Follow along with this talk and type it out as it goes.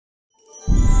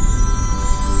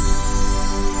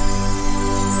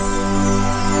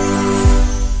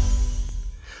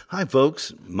Hi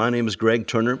folks, my name is Greg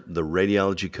Turner, the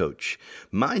Radiology Coach.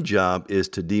 My job is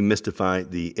to demystify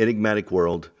the enigmatic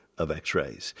world of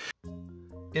X-rays.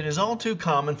 It is all too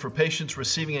common for patients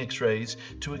receiving X-rays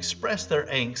to express their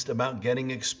angst about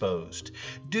getting exposed.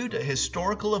 Due to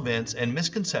historical events and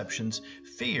misconceptions,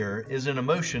 fear is an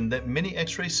emotion that many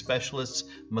X-ray specialists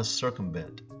must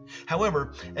circumvent.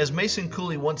 However, as Mason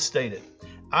Cooley once stated,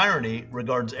 irony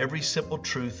regards every simple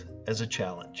truth as a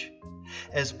challenge.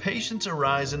 As patients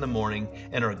arise in the morning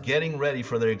and are getting ready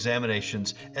for their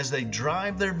examinations, as they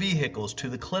drive their vehicles to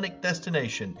the clinic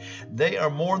destination, they are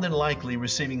more than likely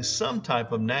receiving some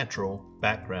type of natural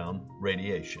background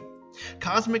radiation.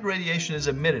 Cosmic radiation is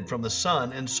emitted from the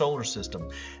sun and solar system.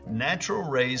 Natural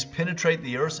rays penetrate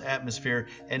the Earth's atmosphere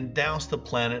and douse the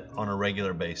planet on a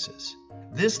regular basis.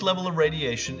 This level of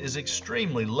radiation is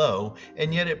extremely low,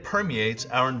 and yet it permeates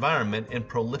our environment in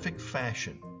prolific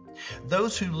fashion.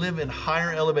 Those who live in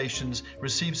higher elevations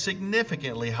receive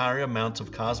significantly higher amounts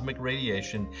of cosmic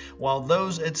radiation, while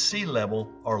those at sea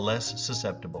level are less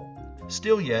susceptible.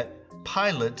 Still yet,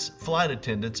 pilots, flight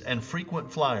attendants, and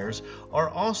frequent flyers are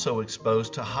also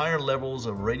exposed to higher levels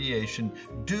of radiation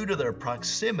due to their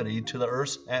proximity to the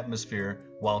Earth's atmosphere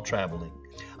while traveling.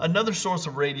 Another source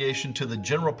of radiation to the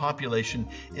general population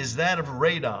is that of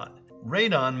radon.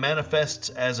 Radon manifests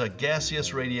as a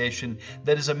gaseous radiation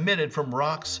that is emitted from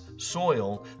rocks,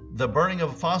 soil, the burning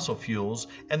of fossil fuels,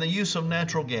 and the use of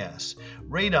natural gas.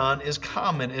 Radon is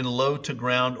common in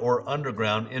low-to-ground or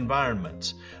underground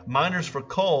environments. Miners for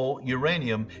coal,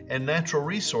 uranium, and natural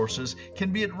resources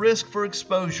can be at risk for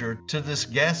exposure to this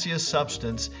gaseous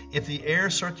substance if the air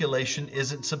circulation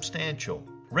isn't substantial.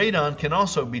 Radon can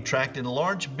also be tracked in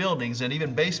large buildings and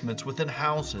even basements within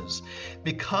houses.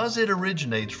 Because it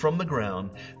originates from the ground,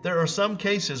 there are some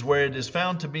cases where it is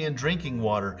found to be in drinking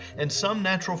water and some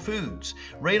natural foods.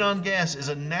 Radon gas is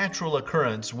a natural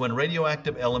occurrence when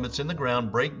radioactive elements in the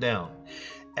ground break down.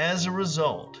 As a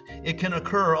result, it can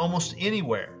occur almost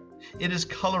anywhere. It is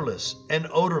colorless and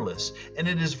odorless, and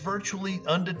it is virtually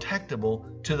undetectable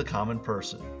to the common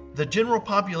person. The general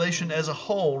population as a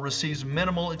whole receives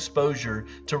minimal exposure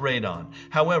to radon.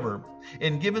 However,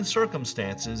 in given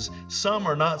circumstances, some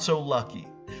are not so lucky.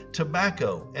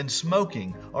 Tobacco and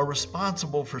smoking are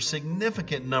responsible for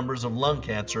significant numbers of lung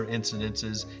cancer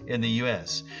incidences in the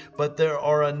U.S., but there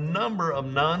are a number of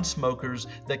non-smokers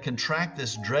that contract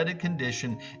this dreaded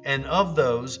condition, and of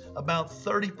those, about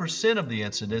 30% of the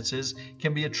incidences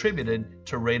can be attributed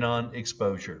to radon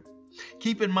exposure.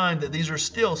 Keep in mind that these are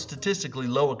still statistically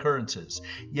low occurrences,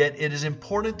 yet it is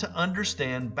important to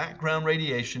understand background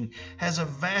radiation has a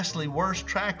vastly worse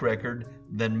track record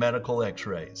than medical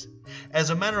X-rays. As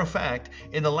a matter of fact,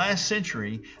 in the last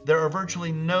century, there are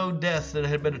virtually no deaths that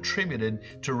have been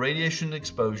attributed to radiation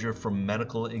exposure from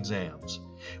medical exams.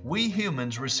 We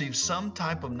humans receive some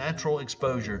type of natural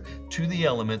exposure to the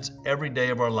elements every day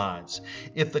of our lives.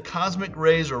 If the cosmic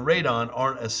rays or radon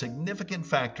aren't a significant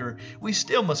factor, we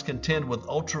still must contend with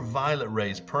ultraviolet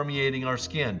rays permeating our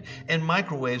skin and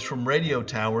microwaves from radio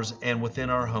towers and within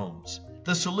our homes.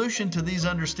 The solution to these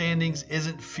understandings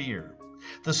isn't fear.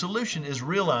 The solution is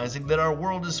realizing that our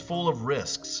world is full of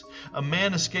risks. A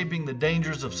man escaping the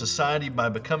dangers of society by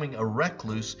becoming a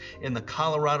recluse in the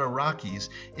Colorado Rockies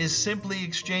is simply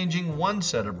exchanging one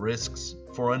set of risks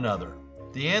for another.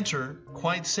 The answer,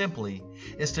 quite simply,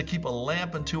 is to keep a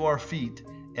lamp unto our feet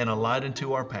and a light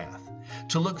unto our path.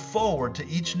 To look forward to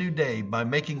each new day by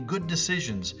making good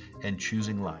decisions and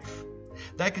choosing life.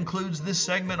 That concludes this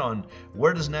segment on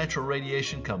Where Does Natural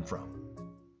Radiation Come From?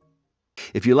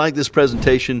 If you like this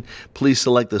presentation, please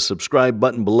select the subscribe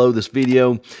button below this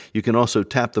video. You can also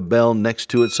tap the bell next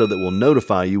to it so that we'll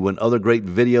notify you when other great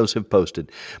videos have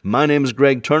posted. My name is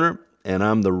Greg Turner, and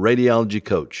I'm the Radiology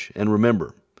Coach. And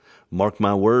remember, mark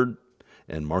my word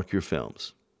and mark your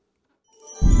films.